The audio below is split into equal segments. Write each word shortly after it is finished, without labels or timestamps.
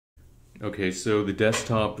Okay, so the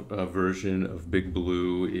desktop version of Big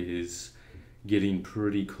Blue is getting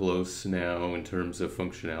pretty close now in terms of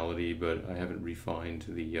functionality, but I haven't refined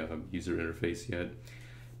the user interface yet.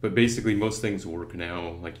 But basically, most things work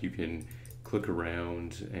now. Like you can click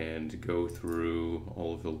around and go through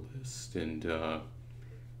all of the list and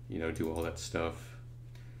do all that stuff.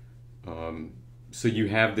 So you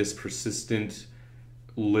have this persistent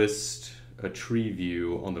list, a tree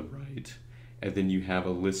view on the right, and then you have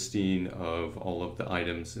a listing of all of the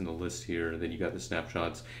items in the list here, and then you got the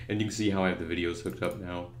snapshots, and you can see how I have the videos hooked up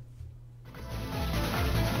now.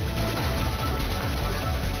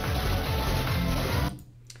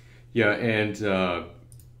 Yeah, and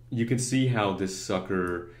you can see how this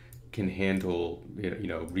sucker can handle,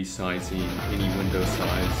 resizing any window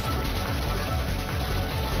size.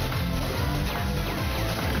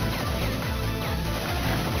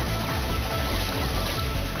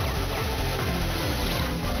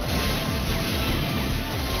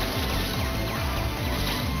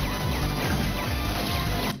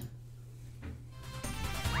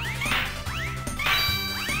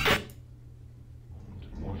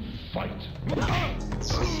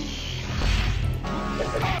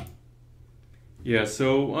 Yeah,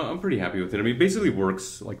 so I'm pretty happy with it. I mean, it basically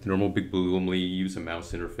works like the normal Big Blue, only you use a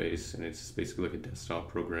mouse interface, and it's basically like a desktop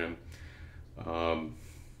program. Yeah,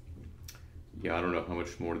 I don't know how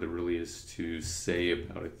much more there really is to say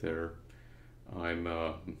about it there.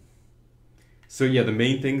 So yeah, the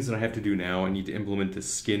main things that I have to do now, I need to implement the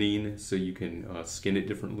skinning, so you can skin it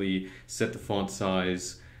differently, set the font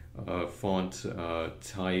size, font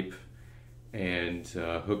type, and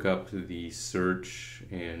hook up the search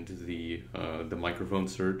and the microphone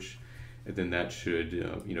search, and then that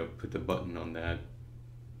should put the button on that.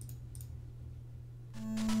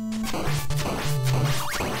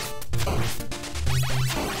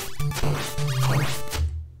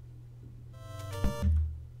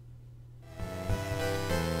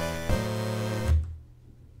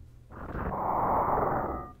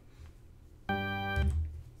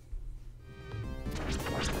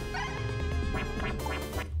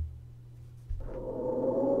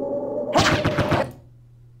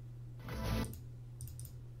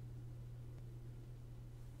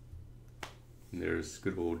 And there's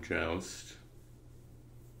good old Joust.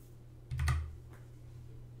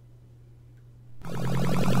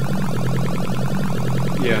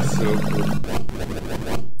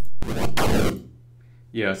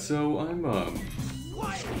 So I'm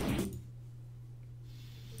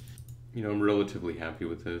relatively happy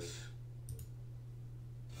with this.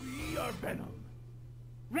 We are Venom.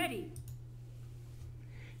 Ready.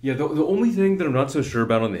 Yeah, the only thing that I'm not so sure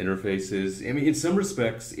about on the interface is, I mean, in some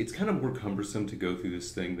respects, it's kind of more cumbersome to go through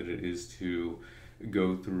this thing than it is to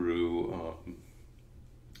go through,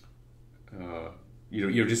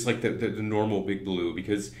 just like the normal Big Blue.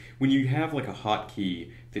 Because when you have like a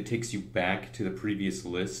hotkey that takes you back to the previous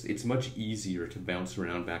list, it's much easier to bounce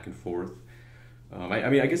around back and forth.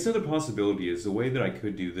 I guess another possibility is the way that I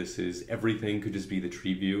could do this is everything could just be the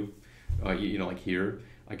tree view. Like here,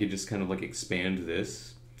 I could just kind of like expand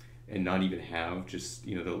this and not even have just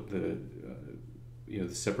the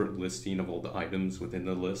separate listing of all the items within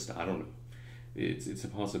the list. I don't know. It's a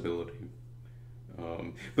possibility.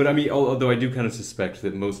 But I mean, although I do kind of suspect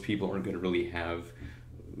that most people aren't going to really have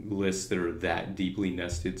lists that are that deeply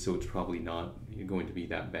nested, so it's probably not going to be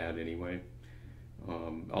that bad anyway.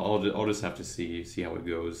 I'll just have to see how it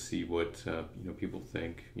goes, see what people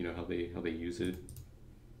think, how they use it.